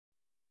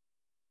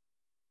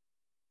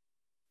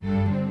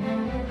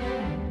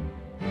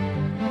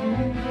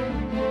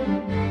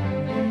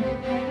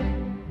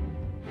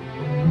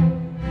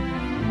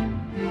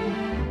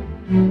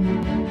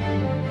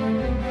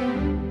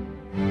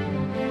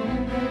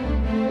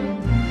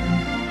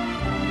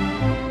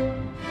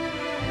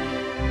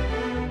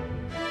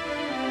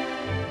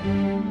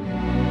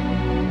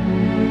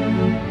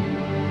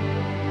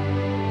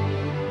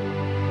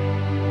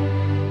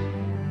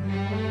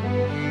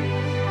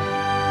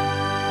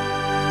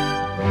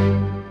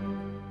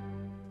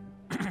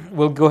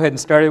We'll go ahead and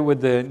start it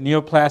with the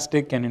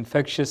neoplastic and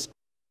infectious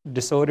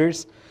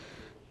disorders.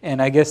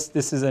 And I guess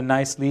this is a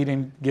nice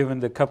lead-in given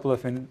the couple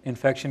of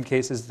infection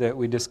cases that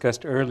we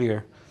discussed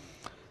earlier.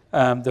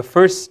 The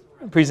first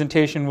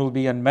presentation will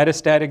be on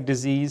metastatic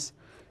disease.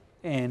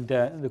 And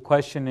the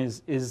question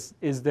is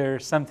there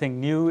something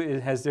new?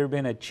 Has there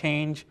been a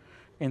change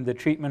in the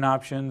treatment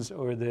options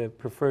or the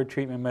preferred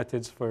treatment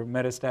methods for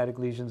metastatic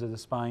lesions of the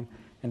spine?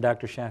 And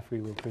Dr.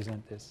 Shaffrey will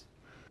present this.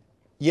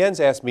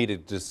 Jens asked me to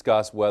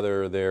discuss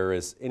whether there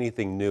is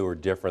anything new or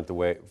different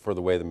for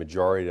the way the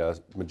majority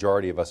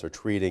of us are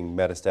treating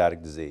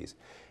metastatic disease.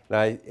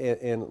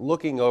 And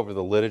looking over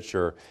the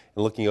literature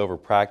and looking over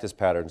practice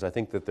patterns, I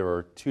think that there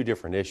are two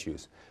different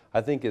issues.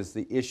 I think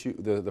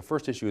the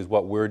first issue is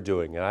what we're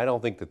doing, and I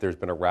don't think that there's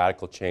been a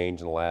radical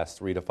change in the last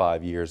 3 to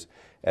 5 years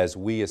as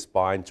we as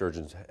spine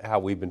surgeons, how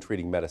we've been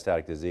treating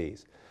metastatic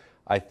disease.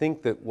 I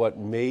think that what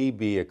may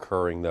be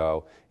occurring,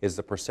 though, is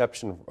the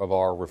perception of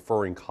our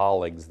referring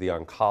colleagues, the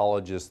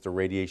oncologists, the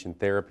radiation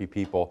therapy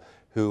people,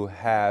 who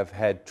have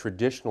had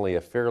traditionally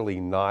a fairly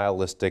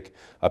nihilistic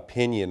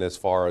opinion as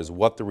far as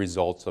what the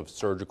results of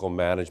surgical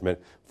management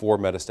for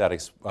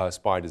metastatic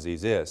spine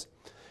disease is.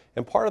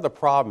 And part of the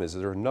problem is that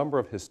there are a number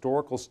of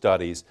historical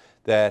studies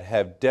that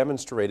have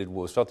demonstrated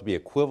what was felt to be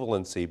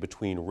equivalency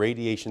between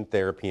radiation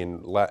therapy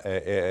and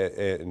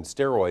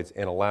steroids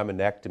and a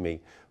laminectomy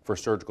for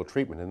surgical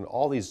treatment. And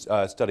all these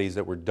studies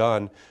that were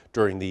done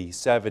during the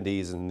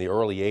 70s and the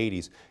early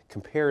 80s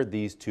compared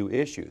these two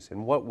issues.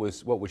 And what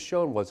was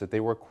shown was that they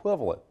were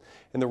equivalent.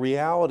 And the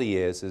reality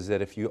is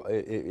that if you,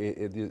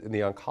 in the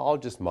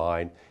oncologist's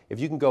mind,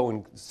 if you can go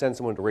and send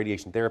someone to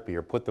radiation therapy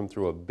or put them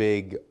through a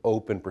big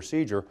open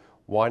procedure,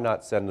 why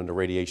not send them to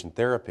radiation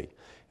therapy?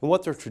 And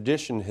what their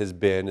tradition has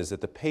been is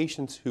that the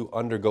patients who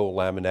undergo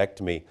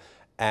laminectomy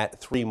at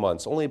 3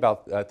 months, only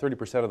about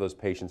 30% of those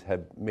patients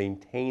had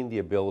maintained the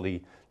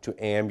ability to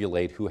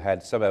ambulate who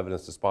had some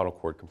evidence of spinal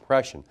cord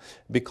compression.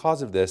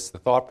 Because of this, the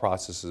thought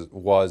process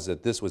was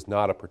that this was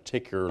not a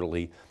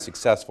particularly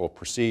successful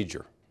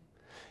procedure.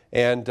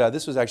 And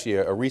this was actually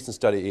a recent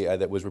study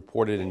that was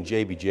reported in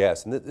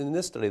JBJS. And in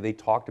this study, they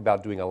talked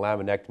about doing a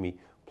laminectomy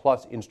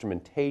plus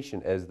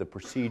instrumentation as the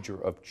procedure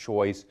of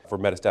choice for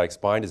metastatic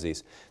spine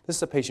disease. This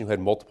is a patient who had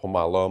multiple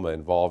myeloma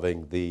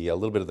involving a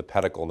little bit of the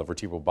pedicle and the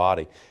vertebral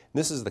body. And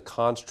this is the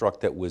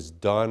construct that was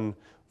done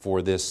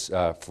for this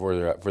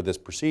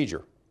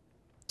procedure.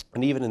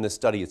 And even in this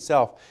study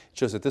itself, it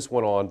shows that this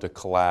went on to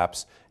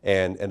collapse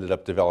and ended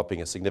up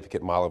developing a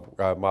significant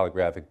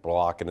myelographic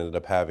block and ended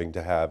up having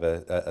to have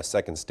a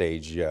second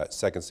stage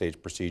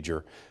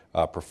procedure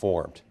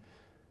performed.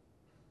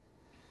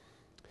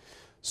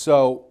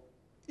 So,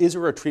 is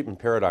there a treatment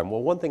paradigm?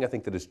 Well, one thing I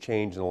think that has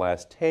changed in the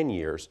last 10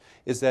 years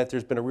is that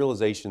there's been a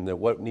realization that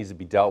what needs to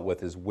be dealt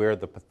with is where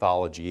the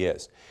pathology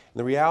is. And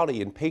the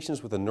reality, in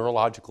patients with a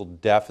neurological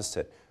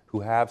deficit who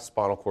have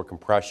spinal cord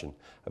compression,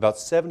 about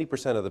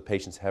 70% of the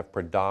patients have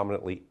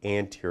predominantly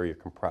anterior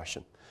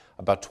compression.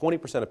 About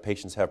 20% of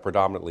patients have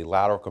predominantly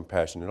lateral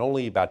compression, and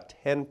only about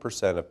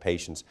 10% of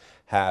patients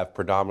have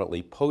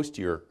predominantly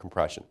posterior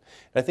compression.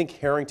 And I think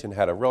Harrington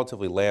had a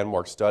relatively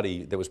landmark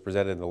study that was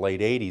presented in the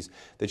late 80s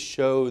that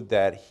showed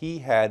that he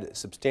had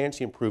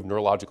substantially improved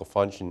neurological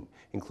function,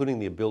 including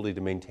the ability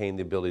to maintain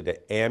the ability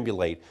to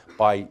ambulate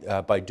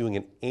by doing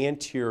an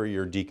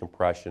anterior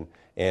decompression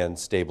and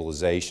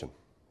stabilization.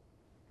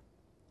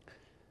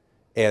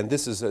 And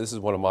this is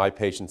one of my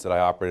patients that I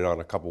operated on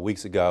a couple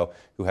weeks ago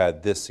who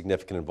had this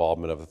significant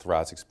involvement of the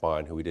thoracic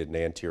spine, who we did an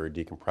anterior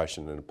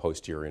decompression and a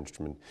posterior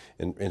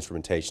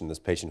instrumentation. This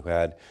patient who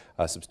had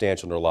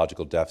substantial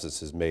neurological deficits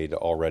has made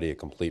already a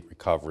complete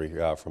recovery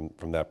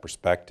from that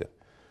perspective.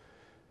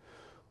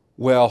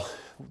 Well,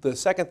 the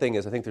second thing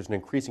is I think there's an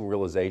increasing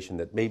realization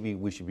that maybe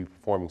we should be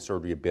performing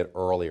surgery a bit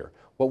earlier.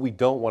 What we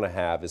don't want to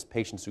have is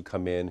patients who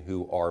come in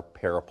who are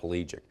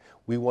paraplegic.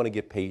 We want to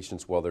get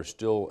patients while they're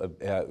still,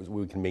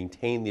 we can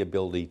maintain the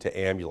ability to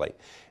ambulate.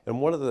 And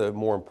one of the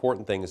more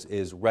important things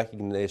is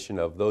recognition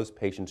of those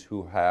patients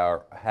who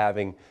are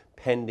having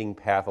pending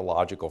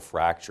pathological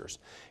fractures.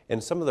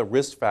 And some of the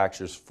risk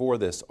factors for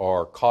this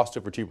are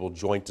costovertebral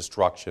joint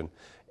destruction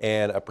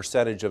and a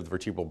percentage of the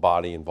vertebral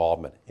body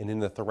involvement. And in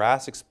the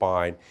thoracic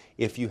spine,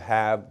 if you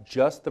have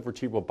just the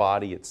vertebral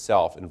body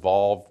itself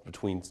involved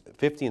between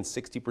 50 and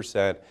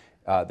 60%,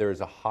 there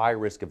is a high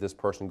risk of this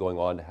person going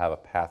on to have a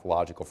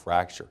pathological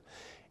fracture.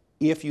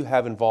 If you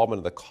have involvement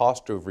of the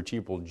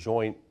costovertebral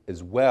joint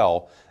as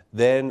well,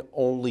 then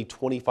only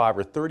 25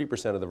 or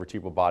 30% of the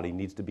vertebral body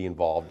needs to be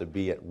involved to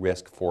be at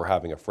risk for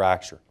having a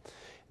fracture.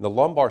 In the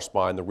lumbar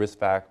spine, the risk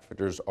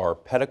factors are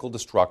pedicle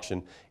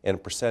destruction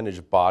and percentage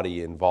of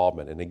body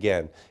involvement. And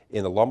again,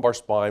 in the lumbar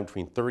spine,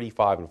 between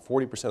 35 and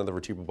 40% of the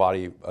vertebral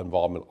body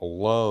involvement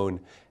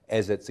alone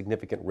is at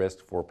significant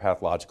risk for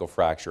pathological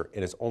fracture,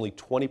 and it's only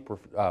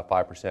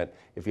 25%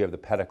 if you have the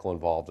pedicle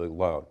involved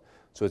alone.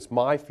 So it's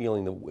my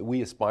feeling that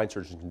we as spine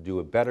surgeons can do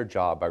a better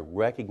job by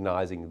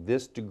recognizing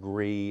this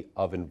degree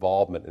of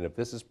involvement, and if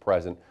this is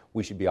present,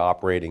 we should be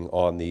operating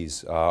on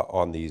these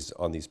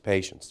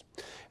patients.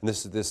 And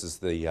this is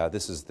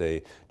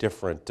the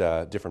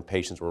different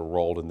patients were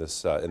enrolled in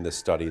this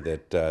study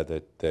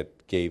that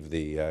gave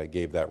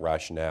that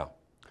rationale.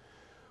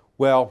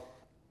 Well,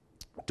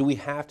 do we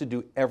have to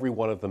do every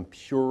one of them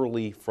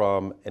purely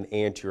from an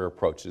anterior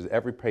approach? Does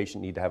every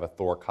patient need to have a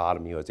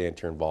thoracotomy who has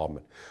anterior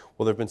involvement?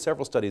 Well, there have been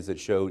several studies that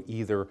showed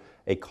either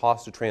a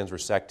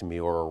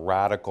costotransversectomy or a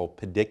radical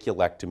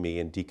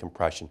pediculectomy and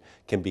decompression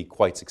can be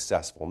quite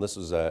successful. And this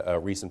was a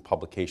recent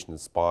publication in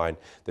Spine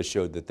that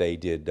showed that they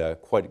did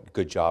quite a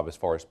good job as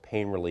far as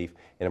pain relief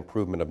and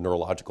improvement of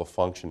neurological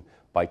function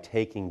by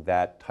taking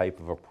that type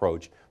of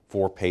approach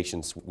for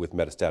patients with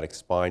metastatic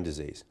spine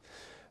disease.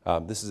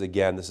 This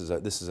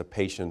is a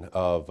patient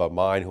of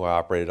mine who I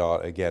operated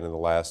on again in the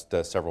last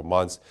several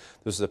months.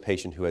 This is a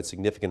patient who had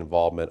significant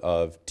involvement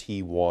of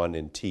T1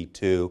 and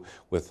T2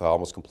 with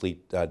almost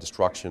complete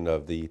destruction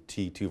of the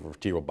T2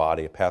 vertebral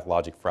body, a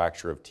pathologic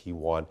fracture of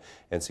T1,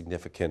 and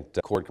significant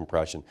cord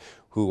compression,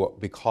 who,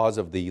 because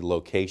of the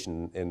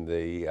location and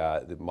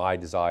my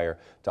desire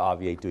to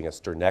obviate doing a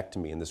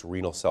sternectomy in this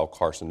renal cell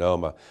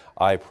carcinoma,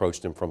 I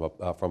approached him from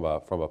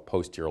a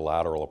posterior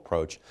lateral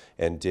approach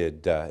and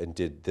did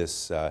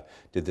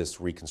this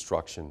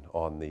reconstruction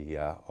on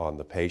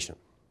the patient.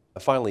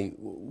 Finally,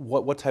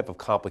 what type of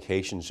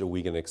complications are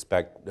we going to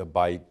expect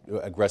by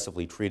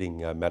aggressively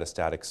treating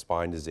metastatic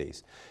spine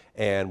disease?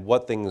 And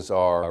what things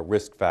are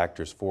risk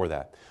factors for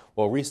that?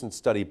 Well, a recent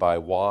study by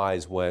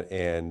Wise went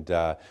and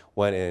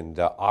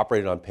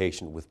operated on a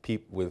patient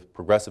with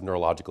progressive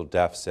neurological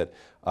deficit,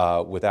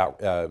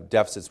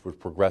 deficits were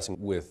progressing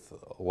with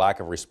lack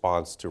of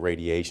response to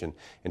radiation,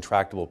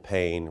 intractable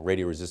pain,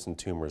 radioresistant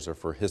tumors, or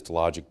for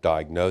histologic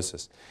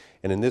diagnosis.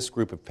 And in this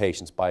group of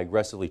patients, by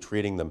aggressively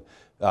treating them,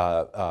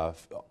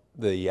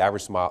 the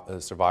average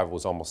survival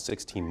was almost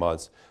 16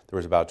 months. There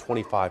was about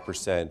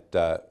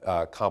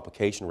 25%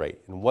 complication rate.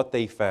 And what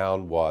they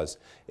found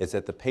is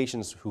that the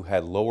patients who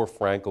had lower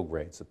Frankel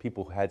grades, the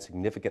people who had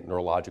significant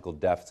neurological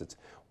deficits,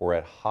 were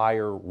at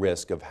higher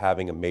risk of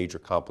having a major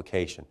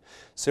complication.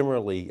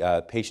 Similarly,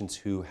 patients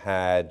who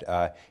had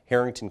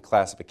Harrington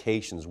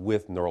classifications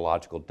with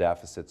neurological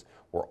deficits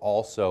were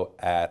also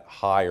at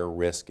higher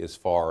risk as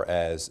far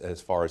as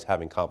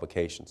having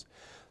complications.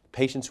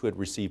 Patients who had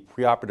received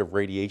preoperative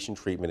radiation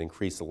treatment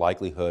increased the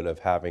likelihood of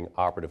having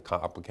operative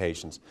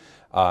complications,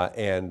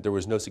 and there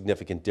was no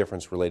significant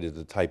difference related to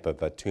the type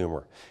of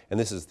tumor. And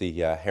this is the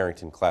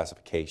Harrington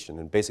classification.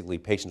 And basically,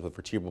 patients with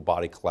vertebral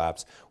body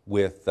collapse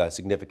with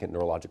significant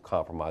neurologic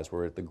compromise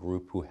were the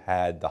group who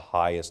had the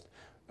highest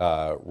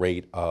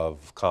rate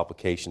of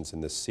complications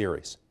in this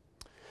series.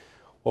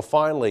 Well,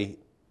 finally,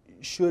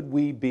 should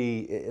we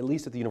be, at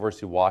least at the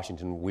University of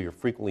Washington, we are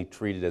frequently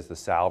treated as the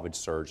salvage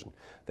surgeon.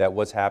 That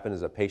what's happened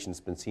is a patient's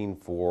been seen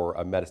for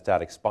a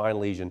metastatic spine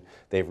lesion,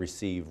 they've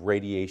received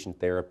radiation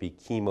therapy,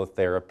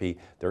 chemotherapy,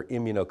 they're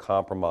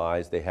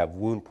immunocompromised, they have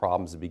wound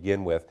problems to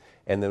begin with,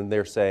 and then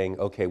they're saying,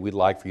 okay, we'd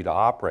like for you to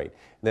operate.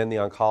 And then the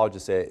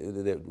oncologist say,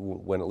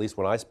 at least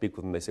when I speak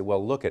with them, they say,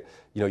 well, look at,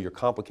 your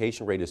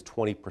complication rate is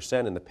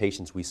 20% in the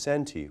patients we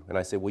send to you. And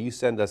I say, well, you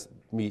send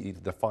me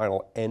the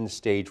final end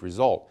stage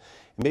result.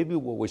 Maybe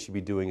what we should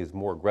be doing is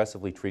more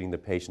aggressively treating the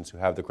patients who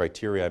have the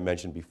criteria I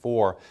mentioned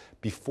before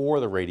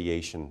the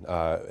radiation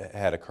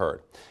had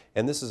occurred.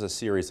 And this is a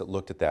series that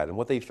looked at that. And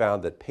what they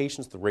found that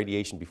patients with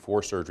radiation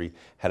before surgery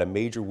had a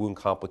major wound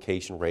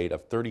complication rate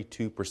of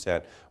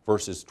 32%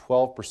 versus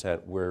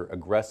 12% where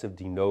aggressive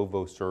de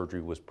novo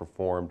surgery was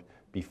performed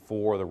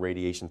before the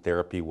radiation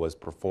therapy was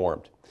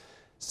performed.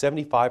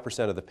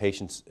 75% of the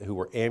patients who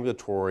were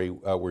ambulatory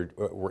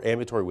were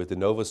ambulatory with de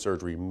novo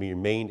surgery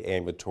remained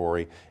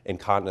ambulatory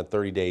incontinent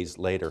 30 days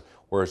later,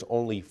 whereas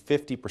only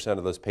 50%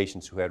 of those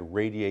patients who had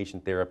radiation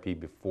therapy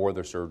before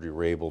their surgery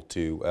were able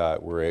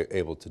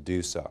to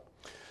do so.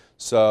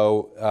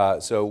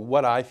 So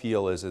what I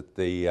feel is that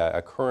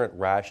the current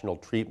rational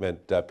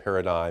treatment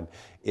paradigm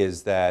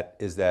is that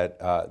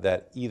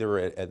either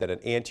an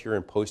anterior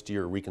and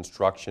posterior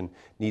reconstruction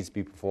needs to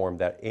be performed.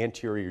 That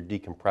anterior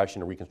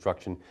decompression and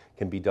reconstruction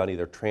can be done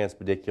either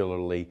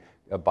transpedicularly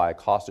by a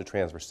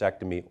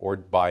costotransversectomy or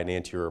by an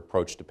anterior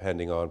approach,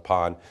 depending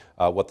upon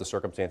what the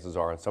circumstances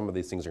are. And some of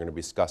these things are going to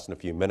be discussed in a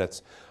few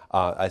minutes.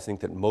 I think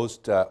that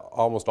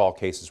almost all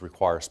cases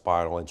require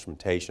spinal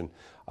instrumentation,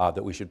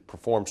 that we should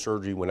perform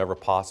surgery whenever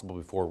possible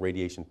before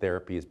radiation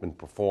therapy has been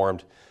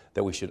performed,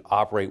 that we should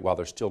operate while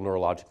they're still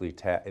neurologically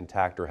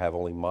intact or have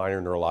only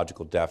minor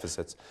neurological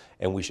deficits,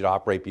 and we should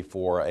operate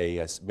before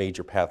a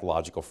major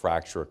pathological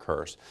fracture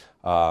occurs.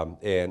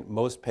 And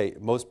most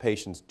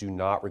patients do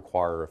not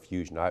require a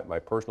fusion. My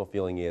personal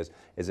feeling is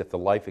if the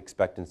life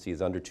expectancy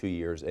is under 2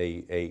 years,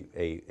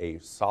 a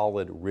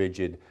solid,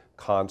 rigid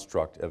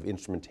construct of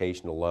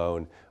instrumentation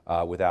alone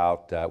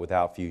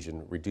without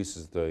fusion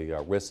reduces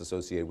the risks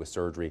associated with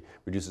surgery,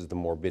 reduces the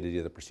morbidity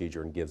of the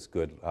procedure, and gives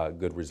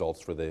good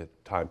results for the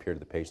time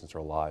period the patients are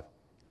alive.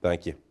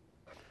 Thank you.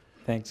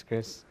 Thanks,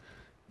 Chris.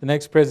 The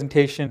next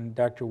presentation,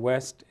 Dr.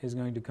 West is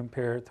going to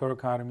compare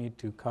thoracotomy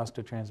to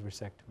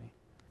costotransversectomy.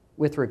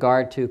 With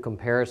regard to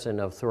comparison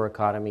of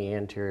thoracotomy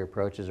anterior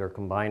approaches or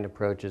combined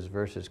approaches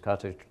versus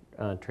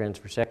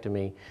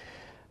costotransversectomy,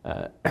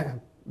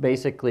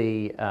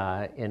 basically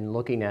in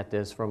looking at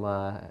this from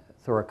a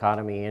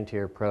thoracotomy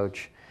anterior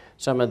approach,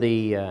 some of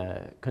the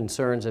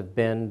concerns have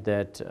been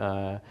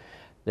that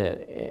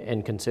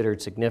and considered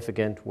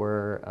significant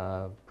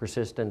were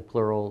persistent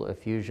pleural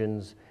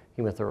effusions,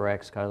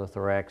 hemothorax,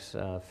 chylothorax,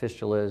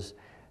 fistulas,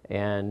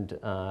 and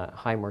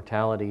high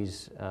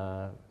mortalities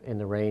in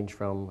the range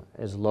from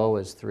as low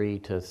as 3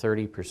 to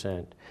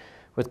 30%.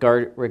 With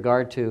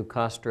regard to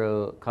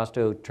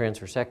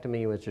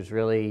costotransversectomy, which was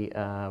really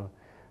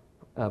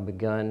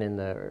begun in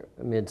the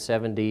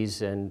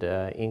mid-70s and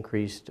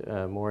increased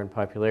more in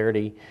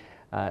popularity,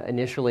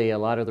 initially, a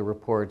lot of the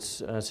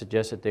reports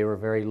suggested they were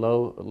very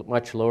low,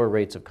 much lower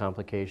rates of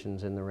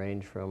complications in the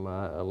range from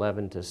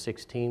 11 to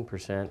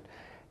 16%,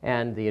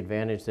 and the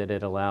advantage that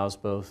it allows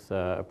both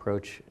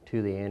approach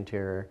to the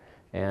anterior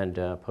and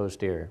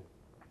posterior.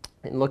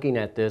 In looking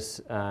at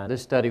this,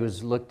 this study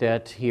was looked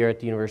at here at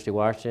the University of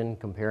Washington,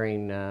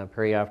 comparing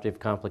perioperative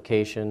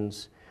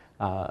complications.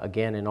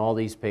 Again, in all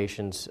these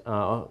patients,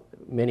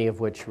 many of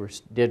which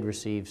did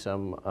receive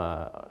some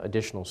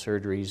additional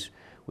surgeries.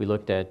 We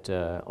looked at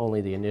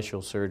only the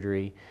initial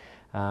surgery.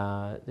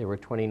 There were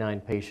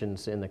 29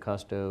 patients in the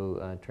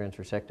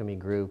costotransversectomy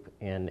group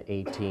and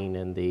 18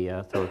 in the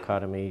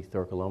thoracotomy,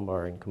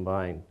 thoraco-lumbar, and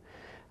combined.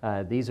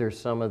 These are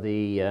some of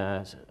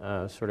the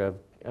sort of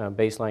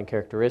baseline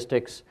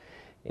characteristics.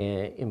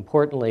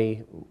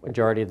 Importantly,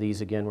 majority of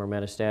these, again, were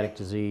metastatic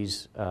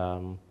disease.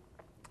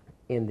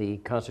 In the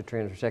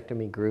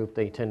costotransversectomy group,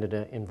 they tended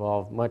to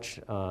involve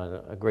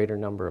a greater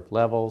number of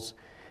levels.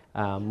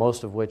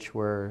 Most of which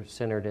were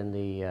centered in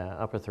the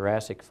upper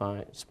thoracic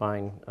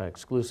spine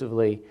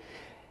exclusively.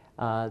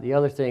 The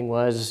other thing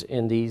was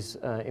in these,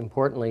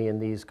 importantly in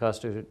these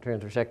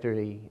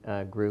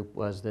costotransversectomy group,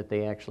 was that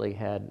they actually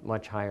had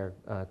much higher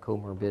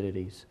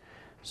comorbidities.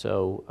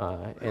 So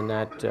in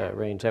that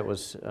range, that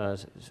was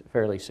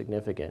fairly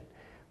significant.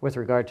 With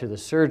regard to the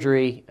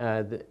surgery,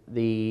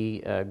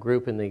 the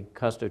group in the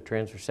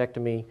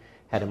costotransversectomy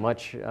had a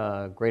much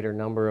greater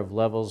number of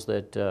levels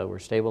that were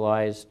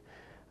stabilized.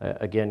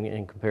 Again,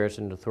 in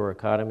comparison to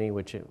thoracotomy,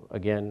 which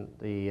again,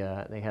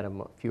 they had a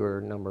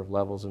fewer number of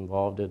levels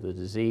involved of the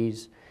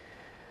disease.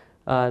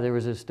 There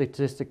was a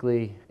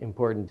statistically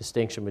important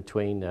distinction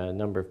between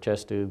number of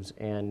chest tubes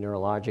and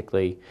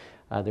neurologically.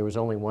 There was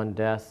only one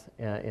death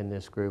in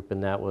this group,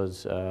 and that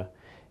was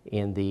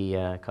in the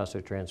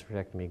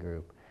costotransversectomy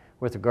group.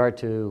 With regard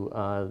to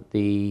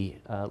the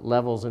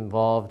levels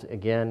involved,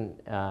 again,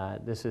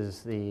 this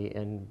is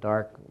in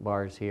dark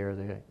bars here,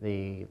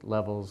 the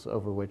levels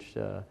over which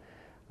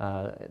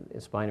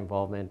spine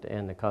involvement,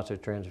 and the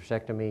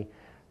costotransversectomy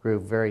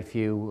group. Very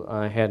few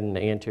had an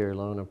anterior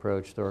lone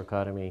approach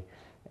thoracotomy,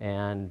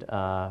 and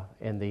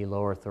in the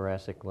lower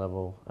thoracic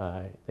level,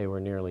 they were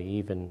nearly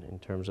even in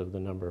terms of the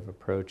number of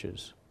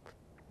approaches.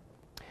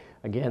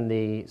 Again,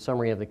 the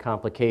summary of the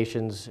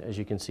complications, as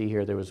you can see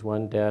here, there was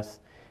one death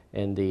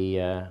in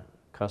the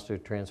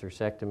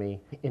costotransversectomy.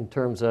 In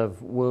terms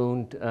of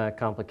wound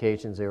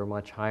complications, they were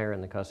much higher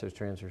in the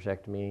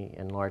costotransversectomy,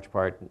 in large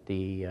part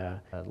the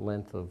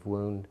length of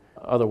wound.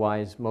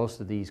 Otherwise,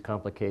 most of these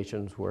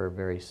complications were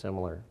very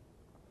similar.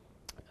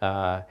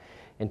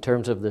 In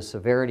terms of the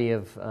severity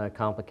of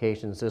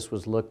complications, this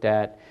was looked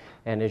at,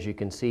 and as you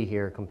can see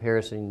here,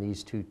 comparing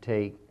these two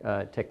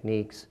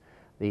techniques,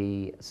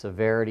 the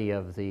severity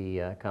of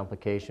the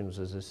complications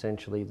is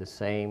essentially the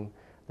same.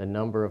 The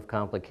number of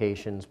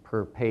complications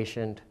per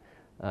patient,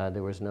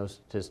 there was no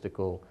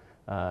statistical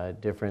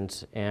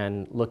difference.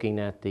 And looking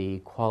at the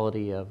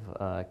quality of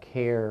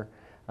care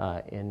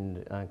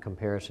in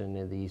comparison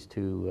to these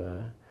two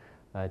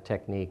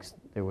techniques,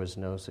 there was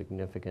no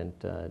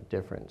significant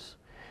difference.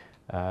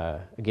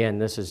 Again,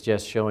 this is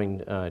just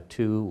showing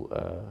two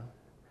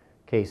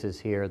cases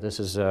here. This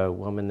is a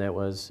woman that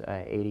was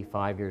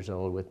 85 years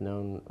old with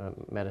known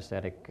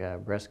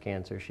metastatic breast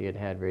cancer. She had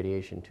had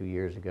radiation 2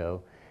 years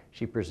ago.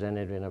 She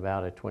presented in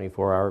about a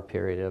 24-hour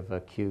period of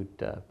acute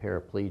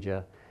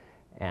paraplegia,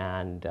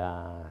 and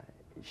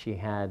she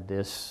had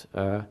this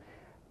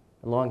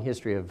long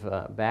history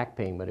of back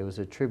pain, but it was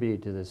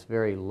attributed to this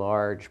very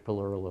large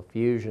pleural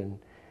effusion,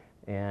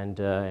 and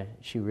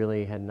she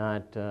really had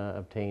not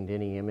obtained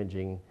any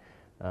imaging,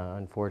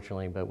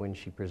 unfortunately, but when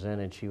she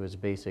presented, she was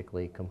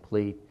basically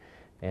complete,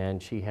 and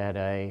she had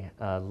a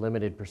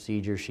limited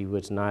procedure. She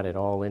was not at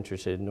all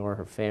interested, nor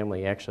her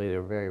family. Actually, they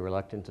were very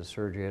reluctant to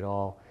surgery at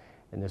all.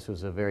 And this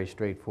was a very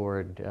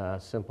straightforward,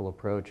 simple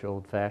approach,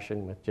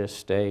 old-fashioned, with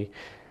just a